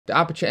The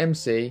Aputure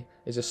MC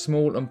is a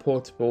small and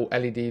portable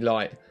LED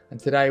light, and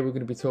today we're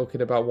going to be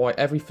talking about why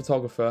every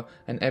photographer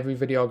and every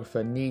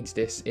videographer needs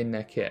this in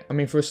their kit. I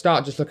mean, for a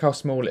start, just look how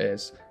small it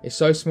is. It's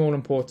so small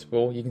and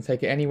portable, you can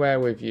take it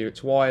anywhere with you.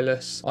 It's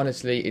wireless.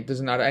 Honestly, it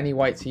doesn't add any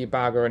weight to your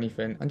bag or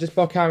anything. And just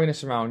by carrying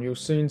this around, you'll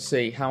soon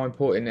see how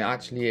important it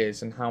actually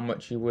is and how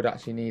much you would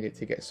actually need it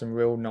to get some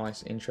real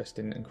nice,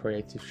 interesting and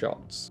creative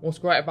shots. What's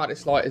great about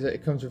this light is that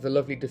it comes with a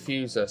lovely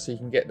diffuser, so you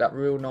can get that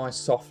real nice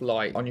soft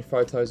light on your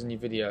photos and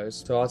your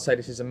videos. So I'd say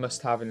this is a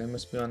must-have and it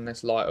must be on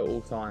this light at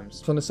all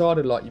times. So on the side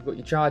of the light, you've got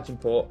your charging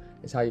port,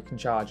 is how you can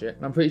charge it.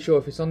 And I'm pretty sure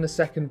if it's on the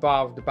second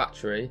bar of the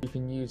battery, you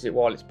can use it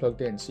while it's plugged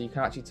in. So you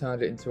can actually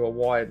turn it into a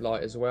wired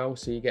light as well,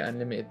 so you get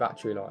unlimited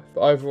battery life. But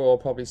overall, I'll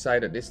probably say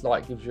that this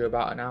light gives you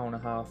about an hour and a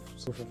half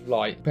sort of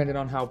light, depending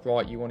on how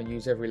bright you want to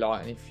use every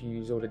light and if you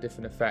use all the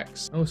different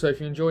effects. And also, if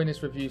you're enjoying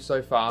this review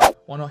so far,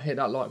 why not hit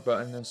that like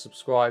button and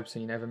subscribe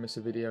so you never miss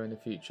a video in the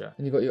future.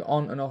 And you've got your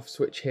on and off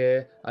switch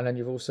here, and then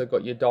you've also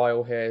got your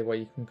dial here where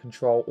you can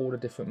control all the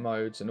different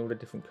modes and all the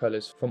different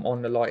colours from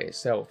on the light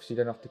itself, so you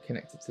don't have to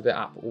connect it to the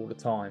app all the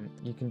time.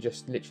 You can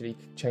just literally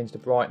change the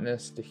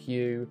brightness, the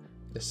hue,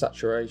 the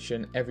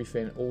saturation,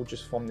 everything, all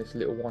just from this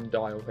little one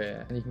dial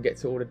here. And you can get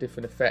to all the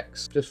different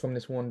effects just from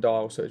this one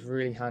dial, so it's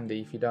really handy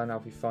if you don't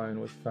have your phone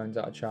or if your phone's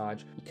out of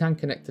charge. You can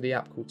connect to the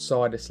app called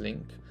Sidus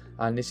Link,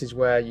 and this is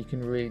where you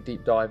can really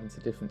deep dive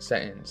into different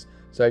settings.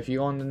 So if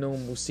you're on the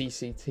normal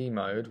CCT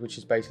mode, which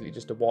is basically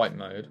just a white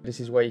mode, this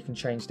is where you can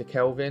change the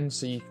Kelvin.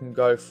 So you can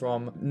go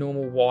from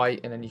normal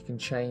white and then you can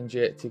change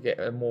it to get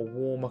a more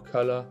warmer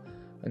colour,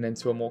 and then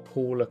to a more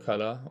cooler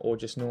colour, or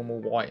just normal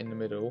white in the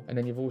middle. And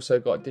then you've also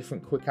got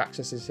different quick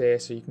accesses here,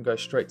 so you can go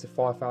straight to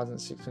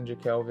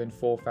 5600 Kelvin,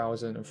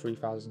 4000 and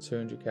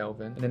 3200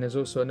 Kelvin. And then there's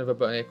also another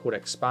button here called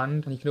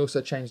expand, and you can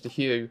also change the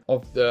hue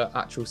of the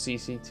actual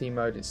CCT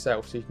mode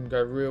itself, so you can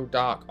go real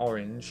dark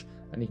orange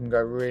and you can go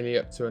really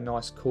up to a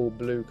nice cool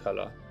blue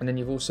colour. And then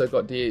you've also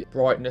got the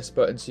brightness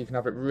button, so you can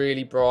have it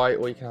really bright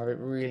or you can have it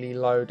really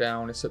low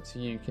down. It's up to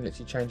you. You can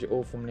literally change it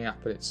all from the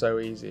app, and it's so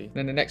easy. And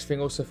then the next thing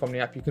also from the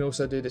app, you can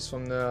also do this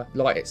from the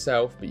light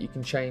itself, but you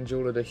can change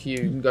all of the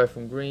hue. You can go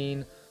from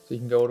green, so you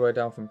can go all the way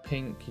down from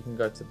pink, you can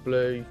go to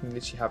blue, you can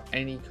literally have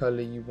any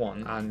colour you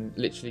want, and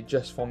literally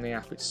just from the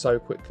app, it's so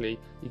quickly.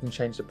 You can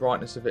change the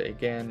brightness of it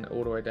again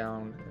all the way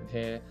down in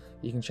here.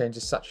 You can change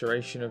the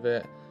saturation of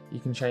it. You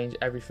can change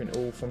everything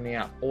all from the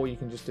app, or you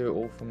can just do it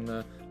all from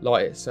the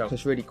light itself. So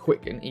it's really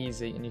quick and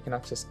easy, and you can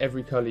access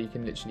every colour you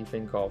can literally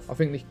think of. I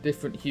think the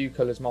different hue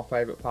colours, my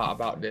favourite part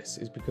about this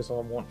is because I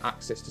want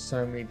access to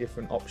so many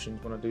different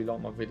options when I do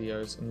like my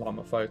videos and like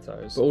my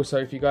photos. But also,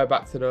 if you go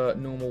back to the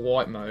normal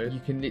white mode,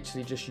 you can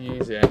literally just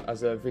use it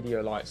as a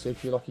video light. So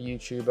if you're like a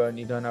YouTuber and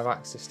you don't have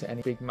access to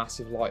any big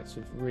massive lights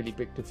with really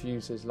big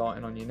diffusers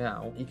lighting on you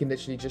now, you can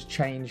literally just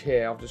change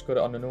here. I've just got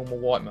it on the normal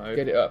white mode,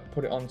 get it up,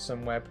 put it on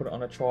somewhere, put it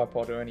on a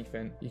tripod or anything.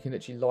 You can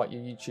literally light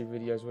your YouTube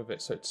videos with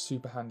it, so it's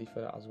super handy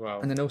for that as well.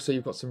 And then also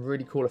you've got some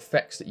really cool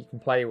effects that you can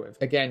play with.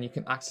 Again, you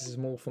can access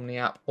them all from the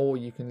app, or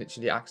you can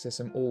literally access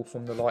them all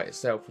from the light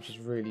itself, which is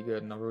really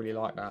good, and I really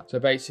like that. So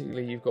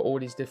basically you've got all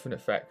these different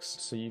effects.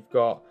 So you've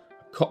got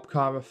a cop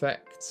car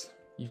effect,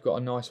 you've got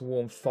a nice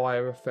warm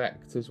fire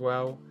effect as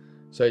well,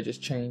 so it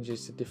just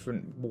changes to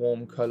different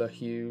warm colour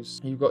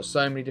hues. You've got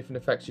so many different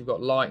effects. You've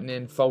got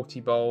lightning, faulty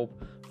bulb,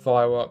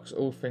 fireworks,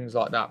 all things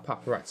like that,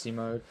 paparazzi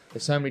mode.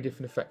 There's so many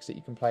different effects that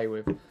you can play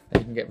with, and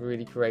you can get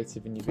really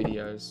creative in your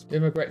videos. The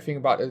other great thing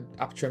about the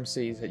Aputure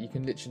MC is that you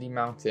can literally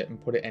mount it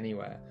and put it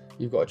anywhere.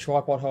 You've got a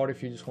tripod holder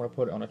if you just want to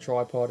put it on a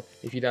tripod.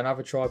 If you don't have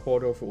a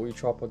tripod, or if all your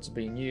tripods are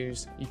being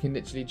used, you can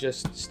literally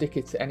just stick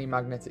it to any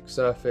magnetic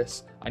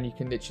surface and you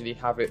can literally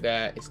have it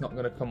there. It's not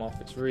going to come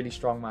off. It's really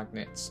strong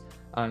magnets,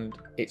 and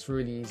it's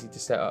really easy to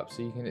set up,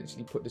 so you can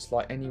literally put this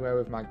light anywhere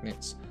with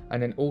magnets.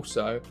 And then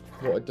also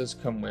what it does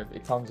come with,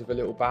 it comes with a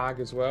little bag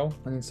as well,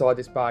 and inside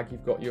this bag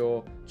you've got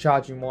your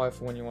charging wire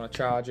for when you want to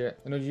charge it,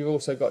 and you've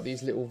also got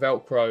these little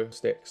velcro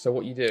sticks. So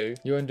what you do,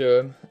 you undo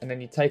them and then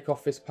you take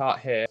off this part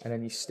here, and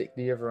then you stick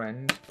the other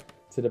end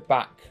to the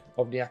back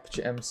of the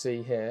Aputure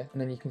MC here,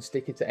 and then you can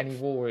stick it to any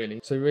wall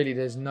really. So really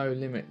there's no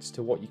limits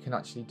to what you can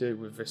actually do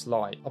with this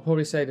light. I'll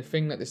probably say the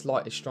thing that this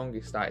light is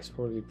strongest at is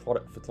probably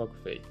product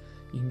photography.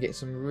 You can get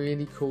some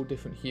really cool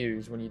different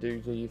hues when you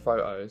do your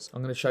photos.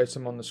 I'm going to show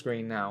some on the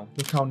screen now.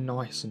 Look how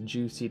nice and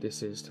juicy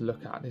this is to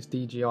look at. This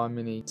DJI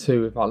Mini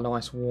 2 with that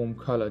nice warm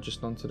colour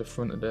just onto the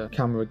front of the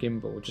camera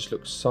gimbal. It just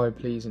looks so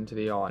pleasing to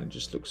the eye, and it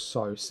just looks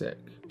so sick.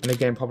 And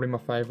again, probably my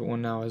favourite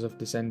one now is of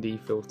this ND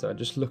filter.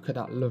 Just look at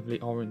that lovely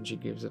orange it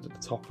gives at the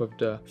top of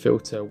the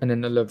filter, and then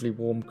the lovely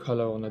warm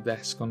colour on the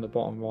desk on the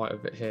bottom right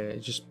of it here.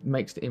 It just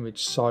makes the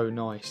image so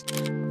nice.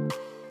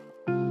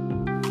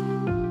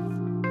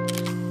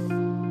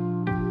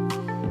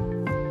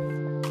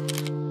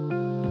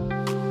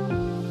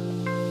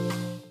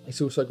 It's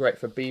also great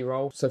for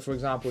B-roll. So for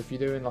example, if you're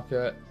doing like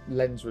a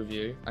lens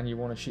review and you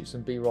want to shoot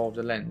some B-roll of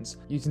the lens,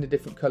 using the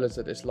different colours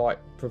that this light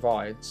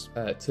provides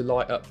to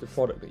light up the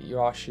product that you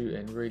are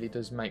shooting really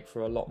does make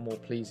for a lot more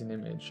pleasing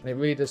image. And it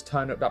really does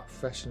turn up that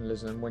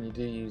professionalism when you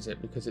do use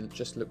it, because it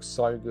just looks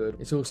so good.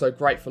 It's also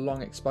great for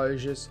long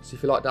exposures. So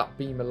if you like that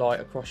beam of light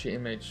across your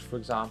image, for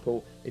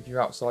example, if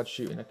you're outside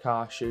shooting a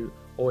car shoot,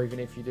 or even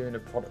if you're doing a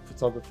product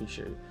photography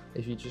shoot,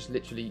 if you just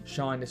literally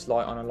shine this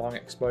light on a long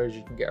exposure,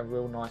 you can get a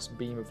real nice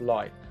beam of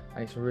light.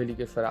 And it's really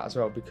good for that as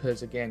well,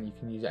 because again, you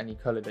can use any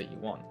colour that you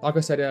want. Like I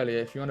said earlier,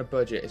 if you're on a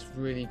budget, it's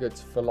really good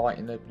for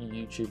lighting up your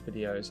YouTube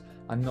videos,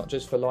 and not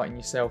just for lighting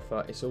yourself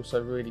up, it's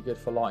also really good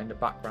for lighting the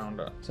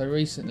background up. So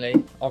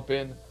recently I've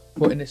been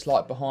putting this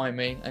light behind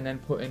me and then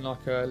putting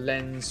like a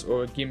lens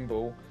or a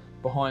gimbal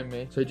behind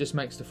me, so it just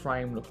makes the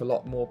frame look a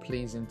lot more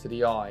pleasing to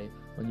the eye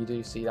when you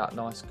do see that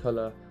nice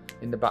colour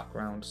in the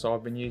background. So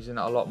I've been using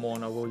that a lot more,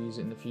 and I will use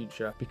it in the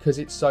future because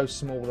it's so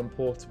small and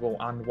portable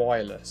and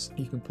wireless.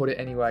 You can put it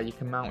anywhere, you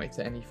can mount it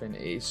to anything.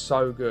 It is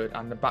so good,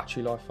 and the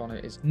battery life on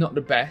it is not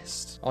the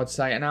best. I'd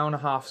say an hour and a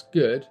half's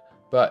good,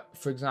 but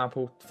for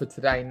example, for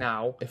today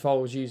now, if I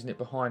was using it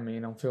behind me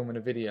and I'm filming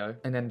a video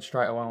and then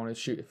straight away I want to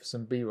shoot it for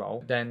some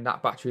B-roll, then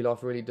that battery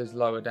life really does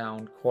lower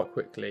down quite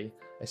quickly,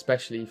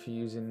 especially if you're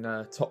using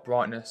top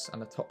brightness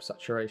and the top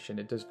saturation.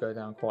 It does go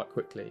down quite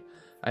quickly.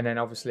 And then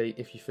obviously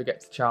if you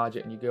forget to charge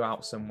it and you go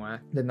out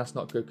somewhere, then that's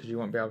not good because you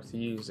won't be able to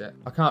use it.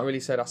 I can't really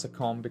say that's a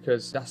con,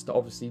 because that's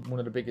obviously one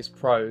of the biggest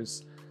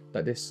pros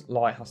that this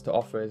light has to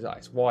offer, is that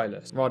it's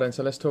wireless. Right then,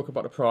 so let's talk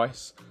about the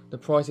price. The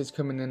price is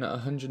coming in at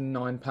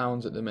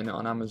 £109 at the minute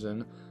on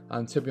Amazon,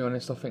 and to be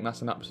honest, I think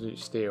that's an absolute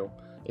steal.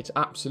 It's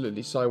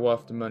absolutely so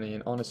worth the money,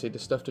 and honestly the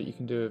stuff that you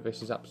can do with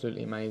this is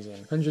absolutely amazing.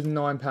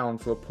 £109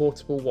 for a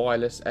portable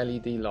wireless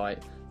LED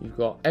light. You've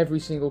got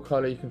every single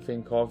colour you can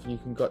think of. You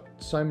can got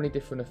so many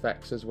different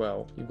effects as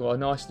well. You've got a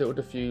nice little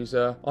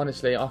diffuser.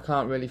 Honestly, I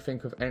can't really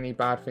think of any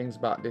bad things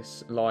about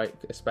this light,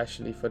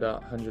 especially for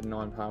that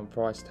 £109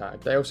 price tag.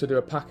 They also do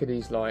a pack of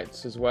these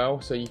lights as well,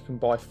 so you can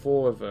buy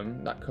 4 of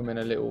them that come in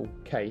a little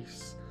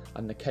case,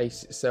 and the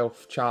case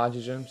itself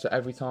charges them. So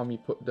every time you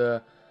put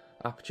the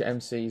Aputure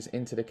MCs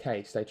into the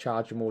case, they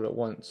charge them all at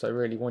once. So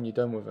really, when you're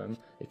done with them,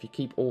 if you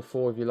keep all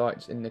 4 of your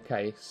lights in the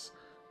case,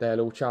 they'll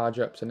all charge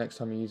up, so next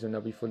time you use them they'll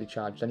be fully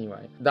charged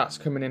anyway. That's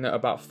coming in at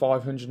about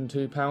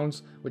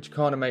 £502, which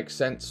kind of makes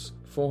sense.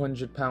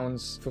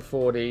 £400 for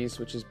 4 of these,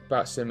 which is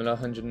about similar,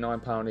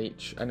 £109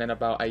 each, and then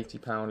about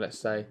 £80, let's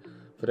say,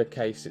 for the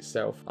case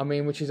itself. I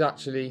mean, which is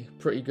actually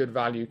pretty good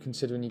value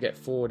considering you get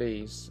 4 of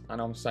these, and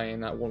I'm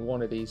saying that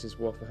one of these is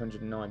worth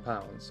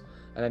 £109,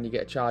 and then you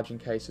get a charging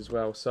case as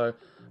well. So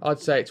I'd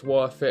say it's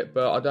worth it,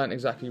 but I don't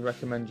exactly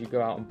recommend you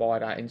go out and buy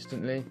that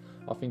instantly.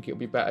 I think it'll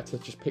be better to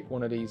just pick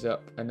one of these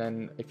up, and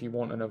then if you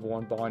want another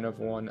one, buy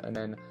another one, and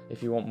then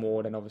if you want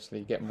more, then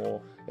obviously get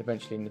more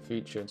eventually in the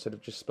future, instead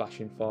of just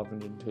splashing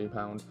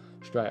 £502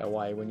 straight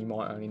away when you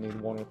might only need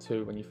 1 or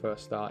 2 when you're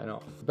first starting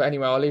off. But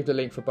anyway, I'll leave the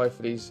link for both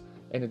of these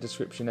in the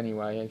description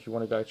anyway, if you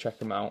want to go check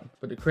them out.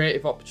 But the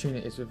creative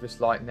opportunities with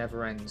this light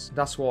never ends.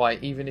 That's why,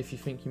 even if you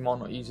think you might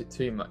not use it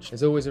too much,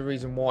 there's always a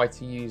reason why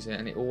to use it,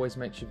 and it always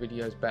makes your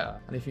videos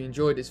better. And if you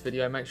enjoyed this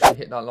video, make sure you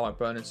hit that like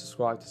button and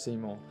subscribe to see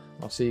more.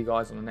 I'll see you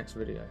guys on the next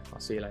video. I'll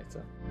see you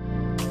later.